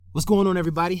What's going on,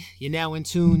 everybody? You're now in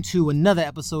tune to another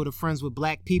episode of Friends with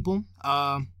Black People.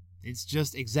 It's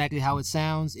just exactly how it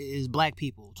sounds. It is black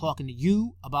people talking to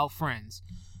you about Friends.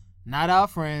 Not our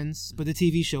friends, but the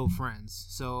TV show Friends.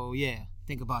 So, yeah,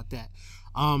 think about that.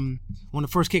 Want to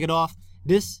first kick it off.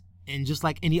 This, and just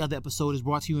like any other episode, is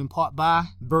brought to you in part by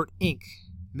Burt Inc.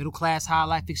 Middle Class High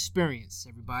Life Experience,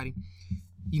 everybody.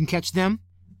 You can catch them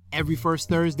every first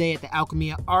Thursday at the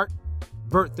Alchemy of Art.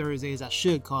 Burt Thursdays, I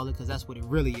should call it, because that's what it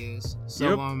really is.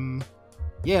 So,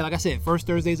 yeah, like I said, first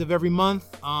Thursdays of every month.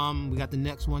 We got the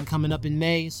next one coming up in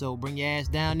May, so bring your ass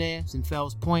down there. It's in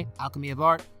Fells Point, Alchemy of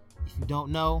Art. If you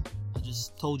don't know, I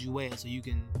just told you where, so you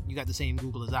got the same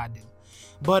Google as I do.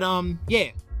 But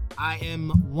yeah, I am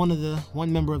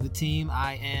one member of the team.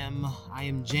 I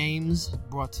am James,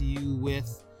 brought to you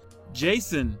with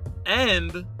Jason,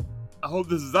 and I hope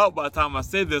this is out by the time I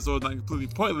say this, or it's not completely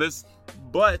pointless.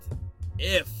 But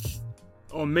if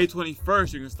on May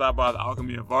 21st you can stop by the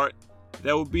Alchemy of Art,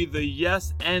 there will be the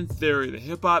Yes and Theory, the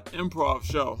hip-hop improv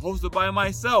show, hosted by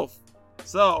myself.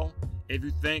 So, if you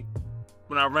think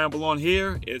when I ramble on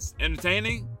here it's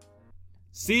entertaining,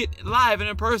 see it live and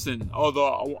in person. Although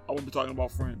I won't be talking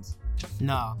about Friends.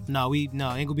 No, ain't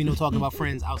gonna be no talking about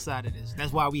Friends outside of this.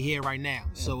 That's why we here right now.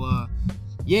 So,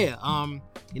 yeah,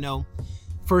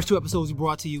 first two episodes we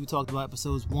brought to you, we talked about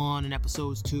episodes 1 and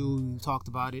episodes 2, we talked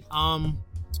about it.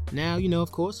 Now,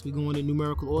 of course, we're going in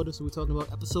numerical order, so we're talking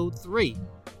about episode 3.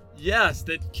 Yes,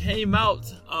 that came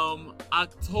out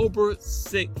October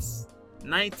 6th,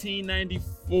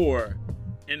 1994.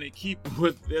 And to keep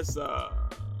with this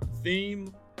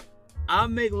theme, I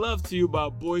Make Love to You by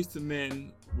Boyz II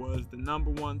Men was the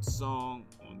number 1 song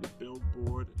on the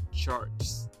Billboard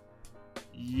charts.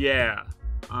 Yeah.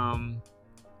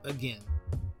 Again.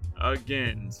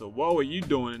 So what were you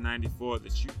doing in 94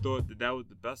 that you thought that was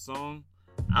the best song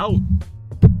out?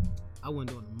 I wasn't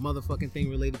doing a motherfucking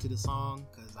thing related to the song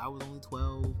because I was only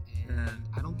 12 and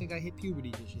I don't think I hit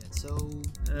puberty just yet. So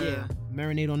yeah,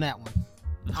 marinate on that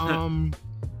one.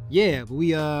 Yeah, but we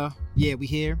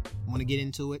here. Want to get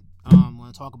into it.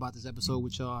 Want to talk about this episode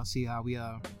with y'all. See how we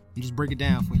and just break it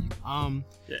down for you.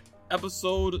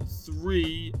 Episode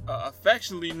 3,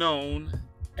 affectionately known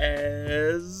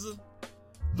as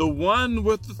the one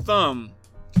with the thumb.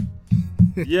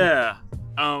 Yeah.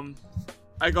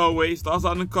 Like always, starts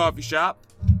out in a coffee shop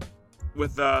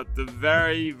with the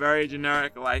very, very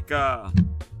generic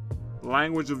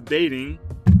language of dating.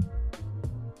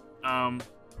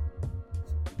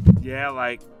 Yeah,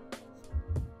 like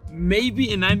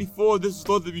maybe in 94 this was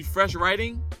thought to be fresh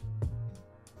writing.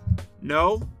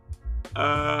 No.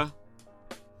 Yeah,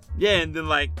 and then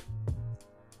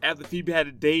after Phoebe had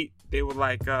a date, they were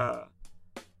like,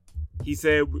 he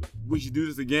said we should do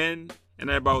this again, and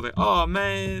everybody was like, oh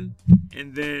man.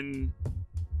 And then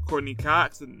Courtney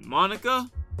Cox and Monica,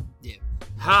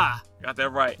 got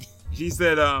that right. She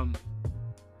said,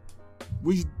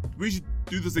 we should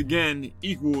do this again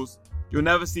equals you'll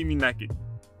never see me naked.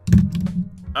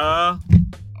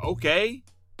 Okay.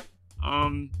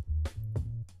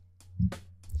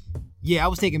 Yeah, I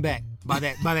was taken back by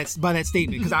that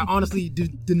statement because I honestly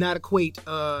did not equate.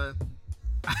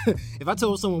 If I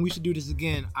told someone we should do this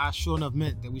again, I sure enough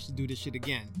meant that we should do this shit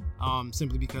again.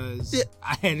 Simply because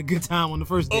I had a good time on the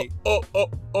first date.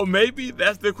 Oh, maybe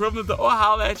that's the equivalent to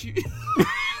holla at you.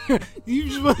 You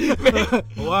just all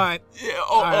right. Yeah.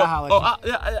 I'll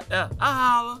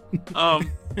holla.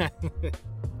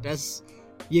 That's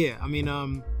I mean,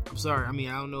 I'm sorry. I mean,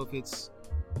 I don't know if it's.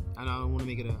 I don't want to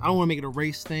make it a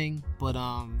race thing, but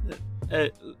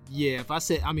yeah. If I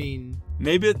said, I mean,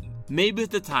 maybe it's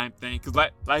the time thing, because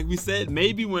like we said,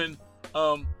 maybe when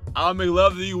I'll Make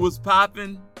Love to You was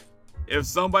popping, if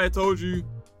somebody told you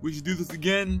we should do this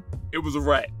again, it was a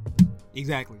rat.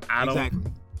 Exactly.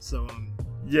 So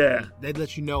yeah, that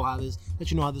lets you know how this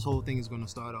whole thing is going to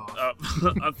start off.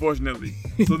 Unfortunately.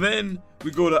 So then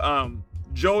we go to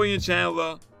Joey and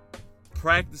Chandler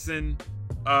practicing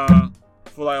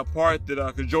for a part that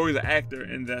because Joey's an actor,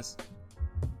 and that's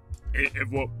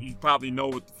you probably know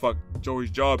what the fuck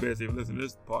Joey's job is if you listen to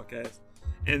this podcast.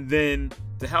 And then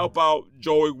to help out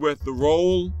Joey with the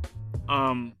role,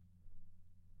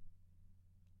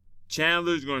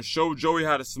 Chandler's gonna show Joey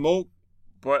how to smoke,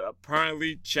 but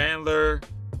apparently Chandler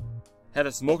had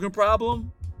a smoking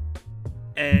problem,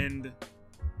 and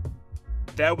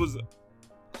that was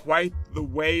quite the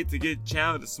way to get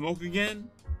Chandler to smoke again.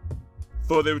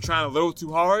 Thought they were trying a little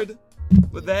too hard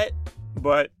with that,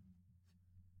 but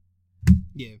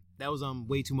yeah, that was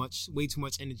way too much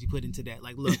energy put into that.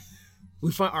 Like, look,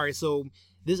 all right, so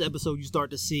this episode you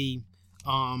start to see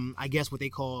I guess what they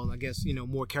call,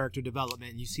 more character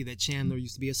development. You see that Chandler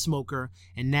used to be a smoker,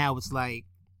 and now it's like,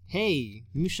 hey,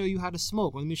 let me show you how to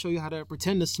smoke. Let me show you how to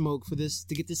pretend to smoke to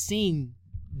get the scene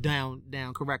down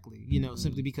correctly.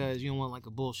 Simply because you don't want like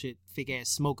a bullshit fake ass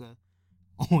smoker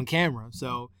on camera.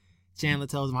 So Chandler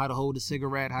tells him how to hold a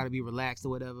cigarette, how to be relaxed or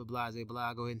whatever, blah, blah,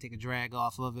 blah. Go ahead and take a drag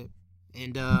off of it.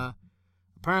 And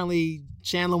apparently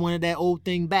Chandler wanted that old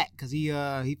thing back because he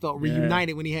felt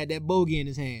reunited when he had that bogey in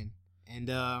his hand. And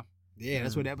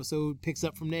that's where the episode picks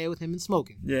up from there with him and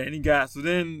smoking. Yeah, and so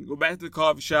then go back to the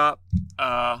coffee shop.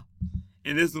 And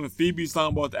this is when Phoebe's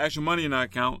talking about the extra money in her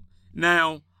account.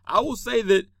 Now, I will say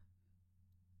that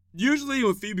usually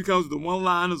when Phoebe comes with the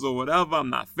one-liners or whatever, I'm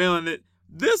not feeling it.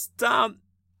 This time,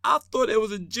 I thought it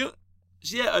was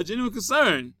she had a genuine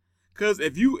concern. Because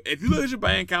if you look at your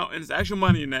bank account and there's extra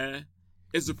money in there,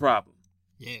 it's a problem.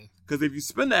 Yeah. Because if you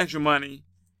spend the extra money,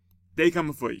 they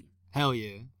coming for you. Hell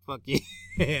yeah. Fuck yeah.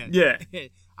 Yeah.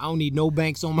 I don't need no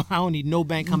banks I don't need no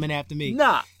bank coming after me.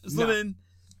 Nah. So then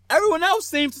everyone else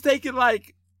seems to take it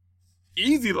like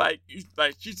easy, like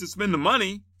she should spend the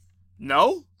money.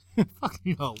 No. Fuck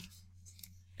no.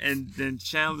 And then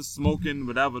Chandler smoking,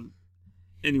 whatever.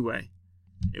 Anyway,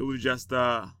 it was just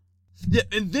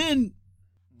and then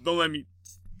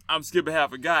I'm skipping half.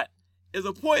 I forgot. There's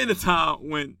a point in the time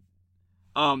when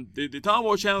they talking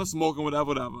about Chandler smoking,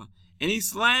 whatever, and he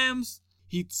slams.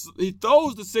 He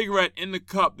throws the cigarette in the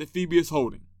cup that Phoebe is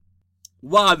holding.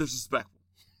 Why disrespectful?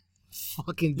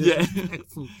 Fucking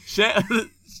disrespectful. Yeah.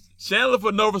 Chandler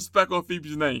put no respect on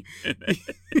Phoebe's name.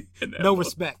 No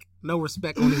respect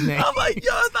on his name. I'm like,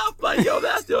 yo, it's not like,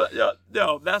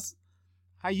 that's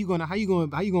how you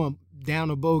gonna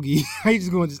down a bogey? How you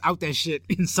just going out that shit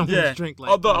in someone's drink?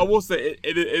 Like, although I will say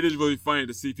it is really funny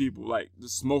to see people like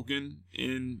just smoking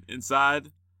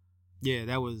inside. Yeah,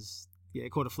 that was. Yeah, it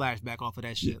caught a flashback off of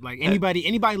that shit. Like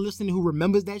anybody listening who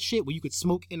remembers that shit where you could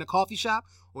smoke in a coffee shop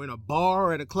or in a bar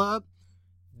or at a club,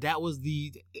 that was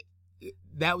the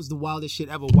wildest shit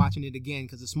ever watching it again,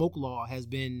 because the smoke law has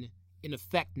been in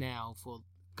effect now for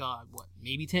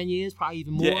maybe 10 years, probably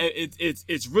even more. Yeah,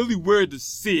 it's really weird to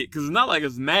see it because it's not like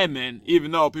it's Mad Men,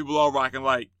 even though people are rocking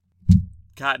like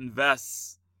cotton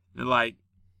vests and like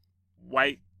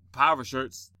white power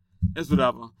shirts. It's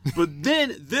whatever. But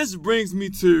then this brings me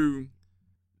to,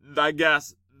 I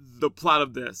guess, the plot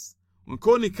of this. When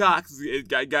Courtney Cox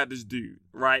got this dude,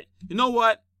 right? You know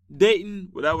what? Dating,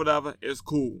 whatever, is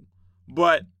cool.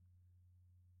 But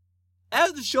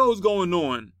as the show's going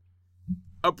on,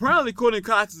 apparently Courtney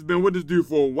Cox has been with this dude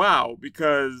for a while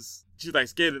because she's like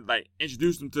scared to like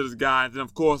introduce him to this guy. And then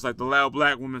of course, like the loud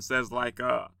black woman says like,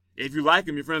 if you like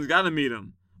him, your friends gotta meet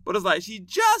him. But it's like she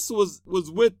just was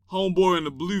with homeboy in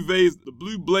the blue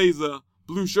blazer,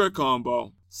 blue shirt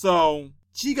combo. So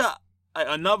she got like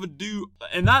another dude,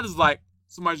 and not just like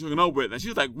somebody she's hooking up with. And she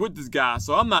was like with this guy.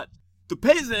 So the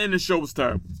pacing in the show was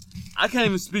terrible. I can't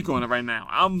even speak on it right now.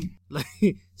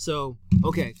 So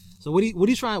what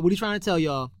he's trying to tell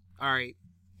y'all. All right,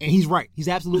 and he's right. He's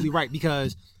absolutely right,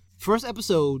 because first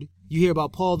episode you hear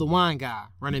about Paul the wine guy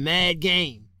running mad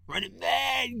game,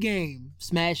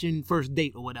 smashing first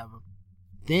date or whatever.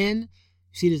 Then you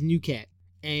see this new cat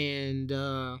and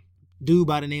dude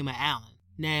by the name of Alan.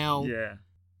 Now,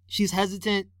 she's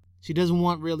hesitant. She doesn't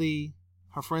want really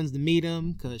her friends to meet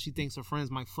him because she thinks her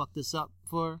friends might fuck this up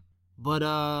for her.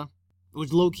 But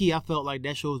which low key, I felt like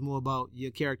that shows more about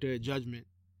your character judgment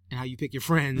and how you pick your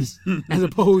friends as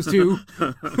opposed to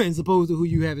who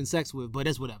you having sex with. But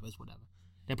it's whatever.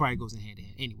 That probably goes in hand in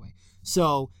hand anyway.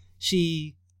 So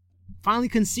she finally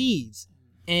concedes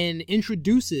and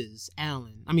introduces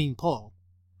Paul.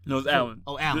 No, it's Alan.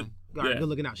 Oh, Alan. Good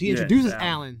looking out. She introduces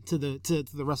Alan to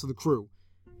the rest of the crew,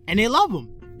 and they love him.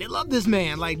 They love this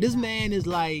man. Like, this man is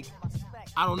like,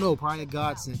 I don't know, probably a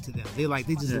godsend to them. They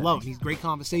just love him. He's great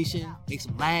conversation, makes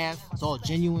them laugh. It's all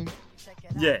genuine.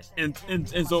 Yeah, and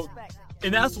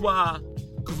that's why,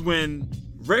 because when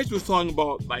Rachel was talking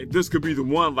about like this could be the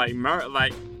one, like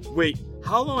wait,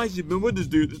 how long has she been with this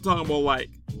dude? They're talking about like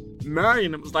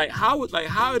marrying him. It's like how is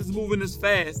it moving this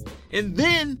fast? And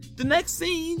then the next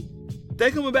scene,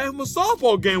 they're coming back from a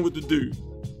softball game with the dude.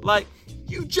 Like,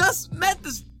 you just met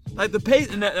this. Like, the pace,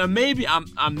 and maybe I'm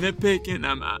nitpicking,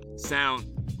 I sound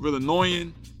real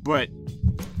annoying, but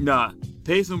nah,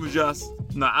 pacing was just,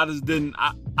 I just didn't,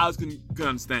 I just couldn't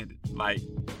understand it. Like,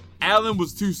 Alan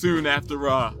was too soon after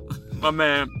my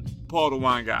man Paul the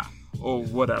wine guy, or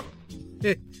whatever.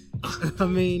 I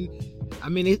mean,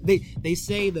 they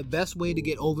say the best way to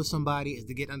get over somebody is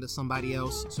to get under somebody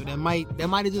else. So that might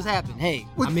have just happened. Hey,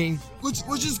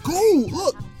 which is cool.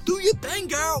 Look, do your thing,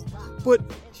 girl. But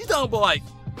she's talking about like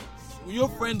when your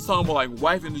friend's talking about like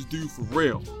wifing this dude for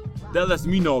real, that lets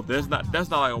me know that's not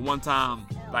like a one time,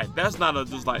 like that's not a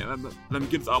just like let me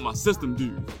get this out of my system,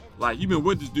 dude. Like you been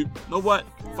with this dude. You know what?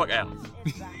 Fuck Alex.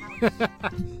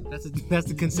 That's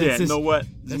the consensus. Yeah, you know what?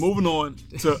 Just moving on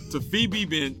to Phoebe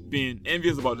being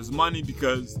envious about this money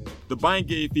because the bank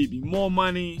gave Phoebe more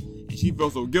money and she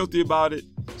felt so guilty about it.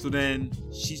 So then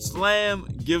she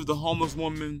gives the homeless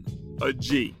woman a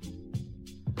G.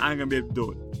 I ain't gonna be able to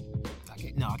do it.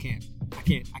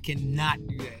 I cannot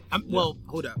do that. Well,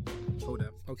 hold up.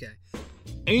 Okay.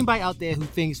 Anybody out there who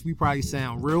thinks we probably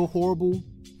sound real horrible,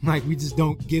 like we just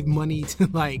don't give money to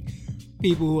like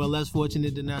people who are less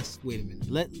fortunate than us. Wait a minute.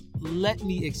 Let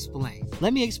me explain.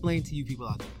 Let me explain to you people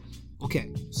out there.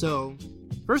 Okay, so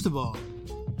first of all,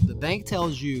 the bank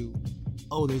tells you,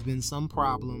 oh, there's been some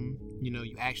problem. You know,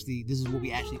 this is what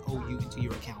we actually owe you into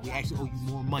your account. We actually owe you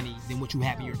more money than what you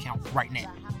have in your account right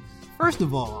now. First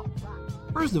of all,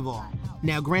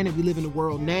 now granted, we live in a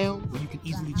world now where you can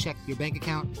easily check your bank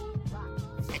account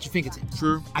at your fingertips.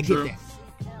 True. I get that.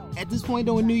 At this point,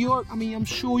 though, in New York, I mean, I'm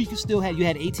sure you had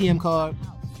an ATM card.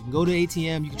 You can go to the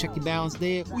ATM, you can check your balance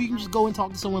there, or you can just go and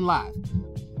talk to someone live.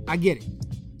 I get it.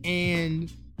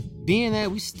 And being that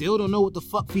we still don't know what the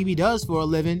fuck Phoebe does for a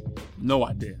living. No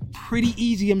idea. Pretty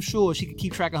easy, I'm sure. She could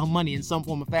keep track of her money in some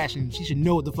form or fashion. She should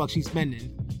know what the fuck she's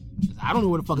spending. I don't know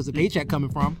where the fuck is the paycheck coming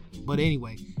from. But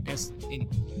anyway,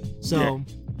 So,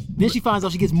 Then she finds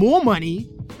out she gets more money.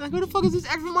 Like, where the fuck is this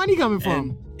extra money coming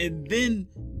from? And then,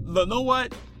 you know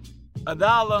what?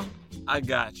 $1, I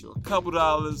got you. A couple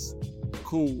dollars,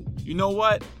 cool. You know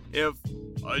what? If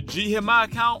a G hit my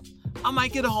account, I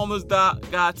might get a homeless guy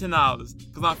 $10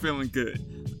 because I'm feeling good.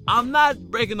 I'm not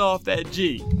breaking off that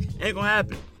G. Ain't gonna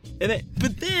happen.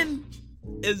 But then,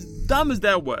 as dumb as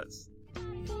that was,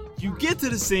 you get to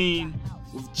the scene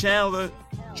with Chandler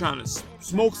trying to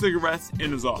smoke cigarettes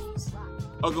in his office.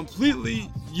 A completely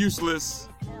useless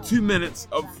 2 minutes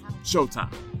of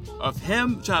showtime of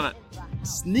him trying to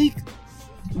sneak.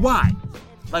 Why?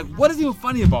 Like, what is even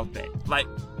funny about that? Like,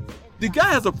 the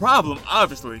guy has a problem,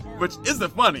 obviously, which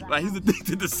isn't funny. Like, he's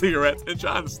addicted to cigarettes and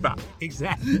trying to stop.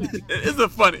 Exactly. It isn't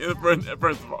funny,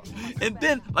 first of all. And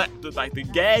then, like the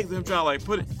gags of him trying to, like,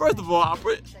 put it. First of all,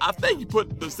 I think he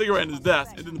put the cigarette in his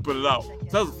desk and didn't put it out. So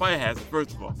that was a fire hazard,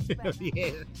 first of all.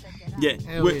 Yeah.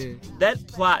 That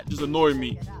plot just annoyed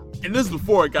me. And this is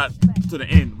before it got to the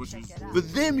end,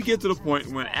 but then we get to the point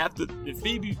when after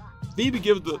Phoebe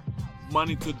gives the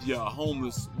money to the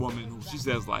homeless woman who she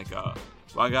says like, well,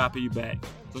 I gotta pay you back.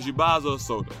 So she buys her a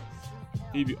soda.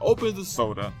 Phoebe opens the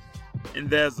soda, and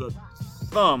there's a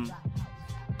thumb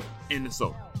in the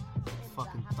soda.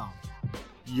 Fucking thumb.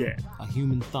 Yeah. A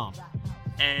human thumb.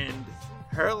 And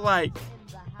her like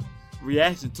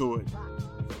reaction to it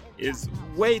is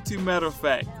way too matter of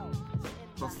fact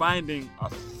for finding a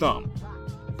thumb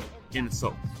in the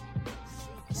soda.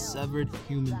 A severed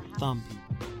human thumb.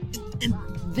 And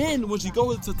then when she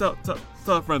goes to tell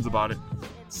her friends about it,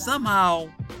 somehow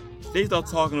they start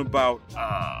talking about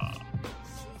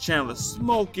Chandler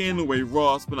smoking, the way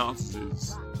Ross pronounces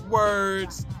his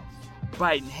words,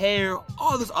 biting hair,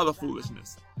 all this other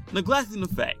foolishness, neglecting the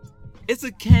fact it's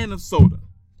a can of soda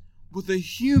with a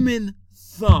human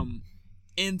thumb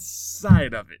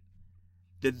inside of it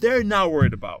that they're not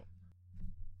worried about.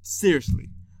 Seriously.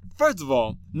 First of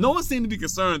all, no one seemed to be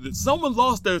concerned that someone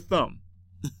lost their thumb.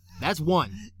 That's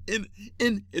one. And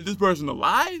is this person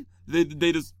alive? They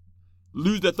just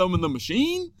lose their thumb in the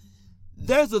machine?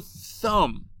 There's a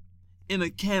thumb in a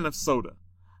can of soda.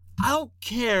 I don't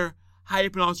care how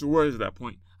you pronounce your words at that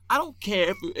point. I don't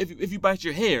care if you bite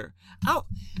your hair.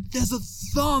 There's a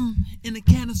thumb in a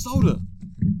can of soda.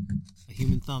 A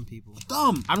human thumb, people. A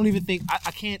thumb. I don't even think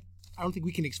I don't think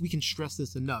we can stress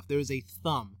this enough. There is a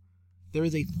thumb. There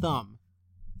is a thumb.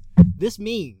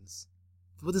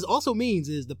 What this also means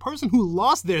is the person who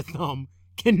lost their thumb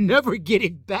can never get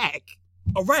it back.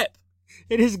 A wrap.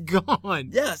 It is gone.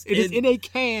 Yes. It is in a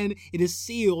can. It is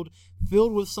sealed,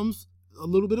 filled with a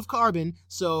little bit of carbon.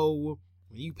 So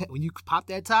when you pop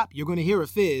that top, you're going to hear a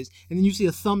fizz, and then you see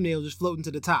a thumbnail just floating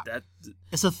to the top.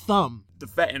 It's a thumb. The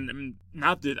fact, and I mean,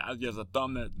 not that I guess a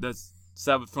thumb that's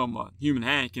severed from a human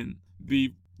hand can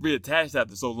be reattached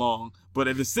after so long, but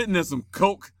if it's sitting in some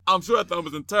coke, I'm sure that thumb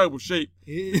is in terrible shape.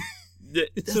 Yeah,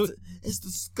 it's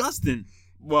disgusting.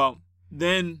 Well,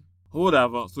 then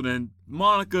whatever. So then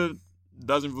Monica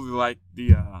doesn't really like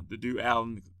the dude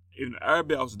Alan, even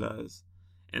everybody else does,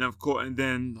 and of course, and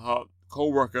then her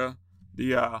co-worker,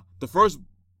 the first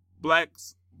black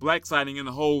sighting in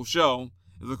the whole show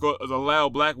is a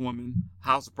loud black woman.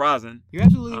 How surprising! You're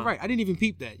absolutely right. I didn't even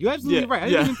peep that. You're absolutely right. I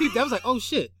didn't even peep that. I was like, oh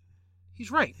shit, He's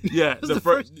right. Yeah,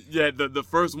 the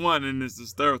first one, and it's the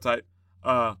stereotype.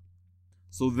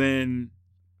 So then,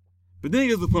 but then it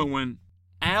gets to the point when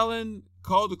Alan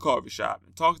called the coffee shop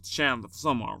and talked to Chandler for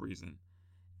some odd reason,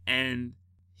 and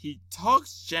he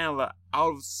talks Chandler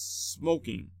out of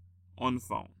smoking on the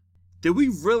phone. Did we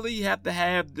really have to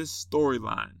have this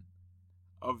storyline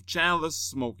of Chandler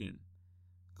smoking,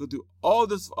 go through all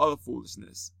this other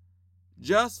foolishness,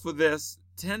 just for this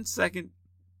 10-second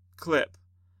clip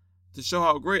to show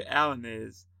how great Alan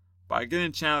is by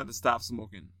getting Chandler to stop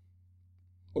smoking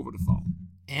over the phone?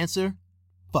 Answer,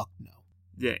 fuck no.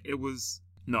 Yeah, it was,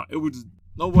 you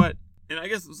know what? And I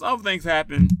guess some other things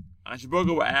happened. She broke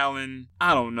up with Alan.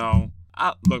 I don't know.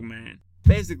 Look, man,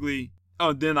 basically,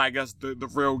 then I guess the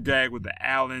real gag with the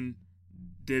Alan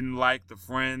didn't like the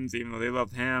friends, even though they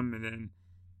loved him. And then,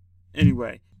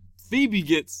 anyway, Phoebe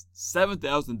gets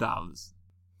 $7,000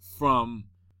 from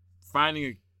finding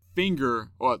a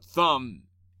finger or a thumb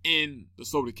in the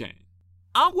soda can.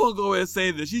 I'm going to go ahead and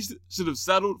say that she should have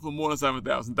settled for more than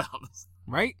 $7,000.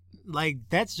 Right? Like,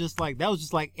 that was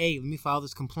just like, hey, let me file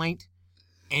this complaint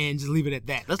and just leave it at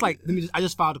that. That's like, I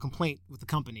just filed a complaint with the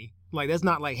company. Like, that's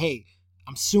not like, hey,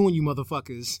 I'm suing you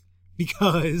motherfuckers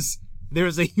because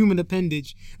there's a human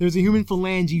appendage, there's a human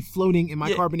phalange floating in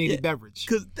my carbonated beverage.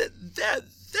 Because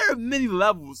there are many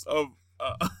levels of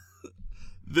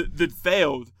that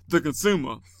failed the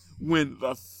consumer when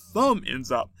the thumb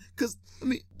ends up. Because, I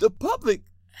mean, the public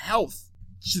health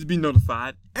should be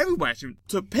notified. Everybody should.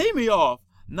 To pay me off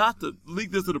not to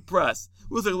leak this to the press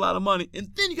was a lot of money. And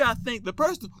then you got to think the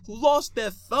person who lost their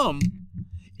thumb,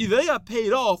 either they got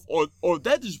paid off or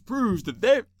that just proves that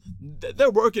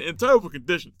they're working in terrible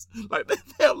conditions. Like,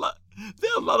 there are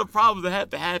a lot of problems that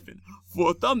have to happen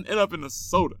for a thumb to end up in a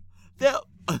soda.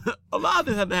 A lot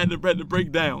of them had to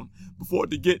break down before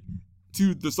to get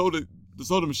to the soda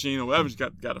machine or wherever she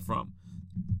got it from.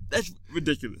 That's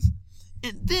ridiculous.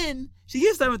 And then she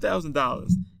gets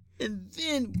 $7,000. And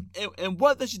then, and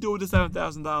what does she do with the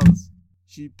 $7,000?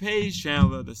 She pays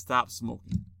Chandler to stop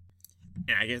smoking.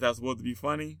 And I guess that's supposed to be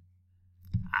funny.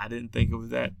 I didn't think it was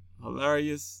that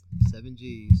hilarious. 7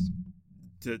 G's.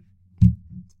 To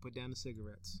put down the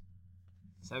cigarettes.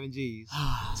 7 G's.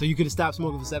 So you could have stopped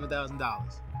smoking for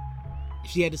 $7,000.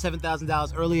 If she had the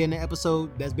 $7,000 earlier in the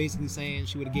episode, that's basically saying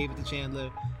she would have gave it to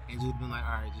Chandler and she would have been like,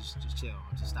 all right, just chill.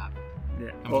 Just stop it.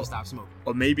 Yeah. I'm going to stop smoking.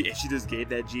 Or maybe if she just gave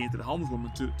that G to the homeless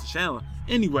woman to Chandler.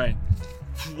 Anyway,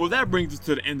 well, that brings us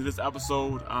to the end of this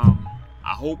episode. I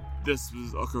hope this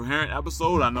was a coherent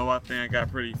episode. I think I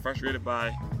got pretty frustrated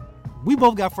by... We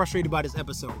both got frustrated by this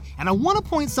episode. And I want to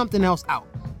point something else out.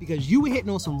 Because you were hitting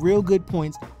on some real good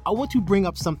points. I want to bring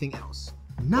up something else.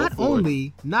 Not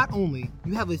only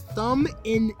you have a thumb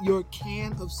in your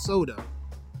can of soda.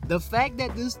 The fact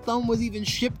that this thumb was even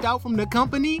shipped out from the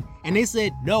company and they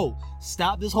said, no,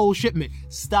 stop this whole shipment.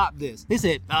 Stop this. They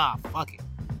said, fuck it.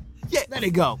 Yeah, let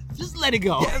it go. Just let it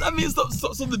go. Yeah, I mean, so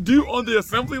the dude on the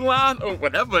assembly line or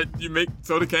whatever you make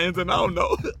soda cans in, I don't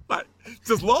know, like,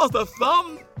 just lost a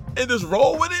thumb and just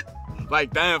roll with it.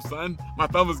 Like, damn, son, my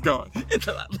thumb is gone. It's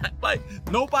like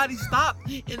nobody stopped.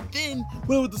 And then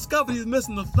when it was discovered he's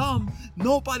missing the thumb,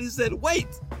 nobody said, wait,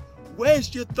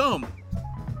 where's your thumb?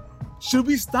 Should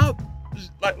we stop?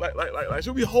 Like,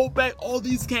 should we hold back all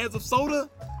these cans of soda?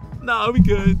 Nah, we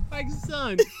good. Like,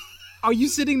 son, are you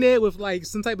sitting there with like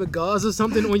some type of gauze or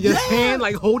something on your hand,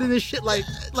 like holding this shit? Like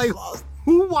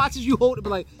who watches you hold it? Be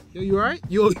like, yo, you alright?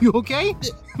 You okay?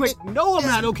 Like, no, I'm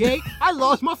not okay. I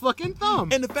lost my fucking thumb.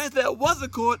 And the fact that it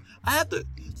wasn't caught, I have to.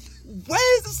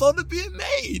 Where is the soda being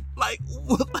made?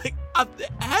 It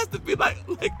has to be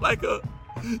like a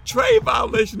trade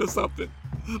violation or something.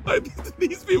 Like,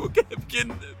 these people kept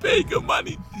getting paid good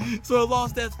money, so I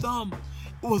lost that thumb.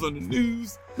 It was on the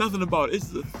news, nothing about it.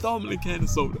 It's just a thumb in a can of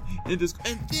soda. And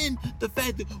then the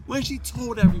fact that when she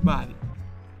told everybody,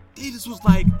 they just was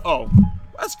like, oh,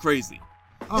 that's crazy.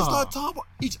 They started talking about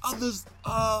each other's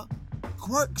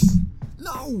quirks.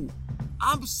 No,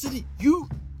 you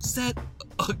set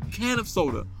a can of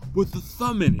soda with the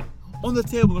thumb in it on the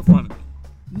table in front of me.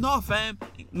 No, fam.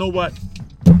 You know what?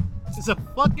 It's a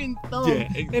fucking thumb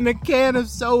in a can of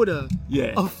soda.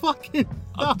 Yeah. A fucking thumb.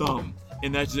 A thumb.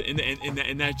 And that's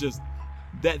just,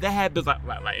 that happens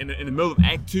like in the middle of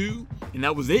Act 2, and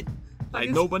that was it. Like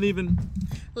nobody even.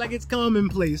 Like, it's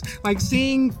commonplace. Like,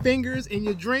 seeing fingers in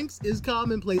your drinks is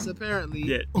commonplace, apparently.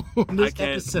 Yeah. On this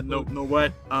episode. Know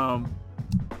what?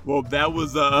 Well, that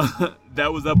was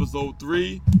episode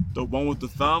 3, the one with the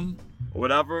thumb or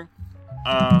whatever.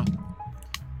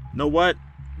 Know what?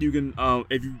 You can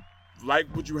if you like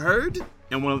what you heard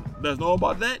and want to let us know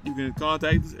about that, you can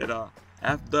contact us at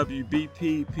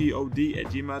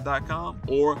fwbppod@gmail.com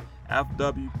or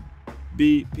fwbppod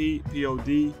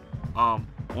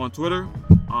on Twitter.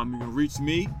 You can reach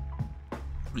me.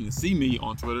 You can see me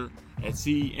on Twitter at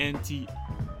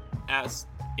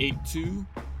CNTS82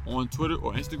 on Twitter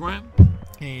or Instagram.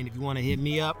 And if you want to hit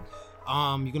me up,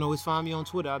 you can always find me on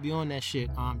Twitter. I'll be on that shit.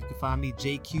 You can find me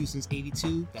JQ since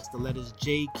 82. That's the letters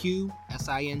JQ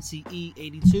SINCE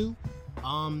 82.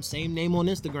 Same name on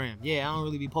Instagram. Yeah, I don't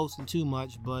really be posting too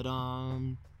much, but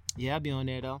yeah, I'll be on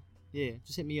there though. Yeah,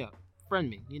 just hit me up. Friend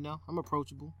me, you know. I'm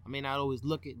approachable. I may not always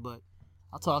look it, but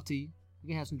I'll talk to you. We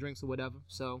can have some drinks or whatever.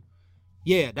 So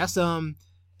yeah, that's that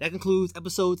concludes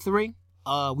episode 3.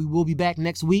 We will be back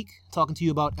next week talking to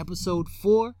you about episode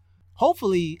 4.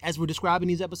 Hopefully, as we're describing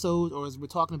these episodes or as we're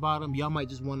talking about them, y'all might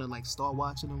just want to like start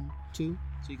watching them too,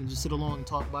 so you can just sit along and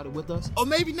talk about it with us. Or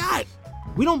maybe not.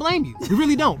 We don't blame you. We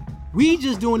really don't. We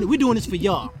just doing it. We're doing this for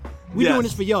y'all. We're doing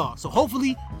this for y'all. So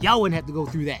hopefully, y'all wouldn't have to go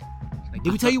through that. Like,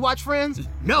 did we tell you watch Friends?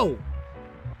 No.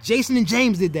 Jason and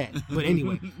James did that. But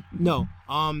anyway, no.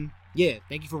 Yeah.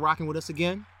 Thank you for rocking with us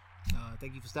again.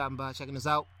 Thank you for stopping by, checking us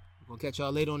out. We're gonna catch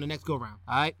y'all later on the next go round.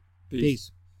 All right.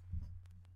 Peace.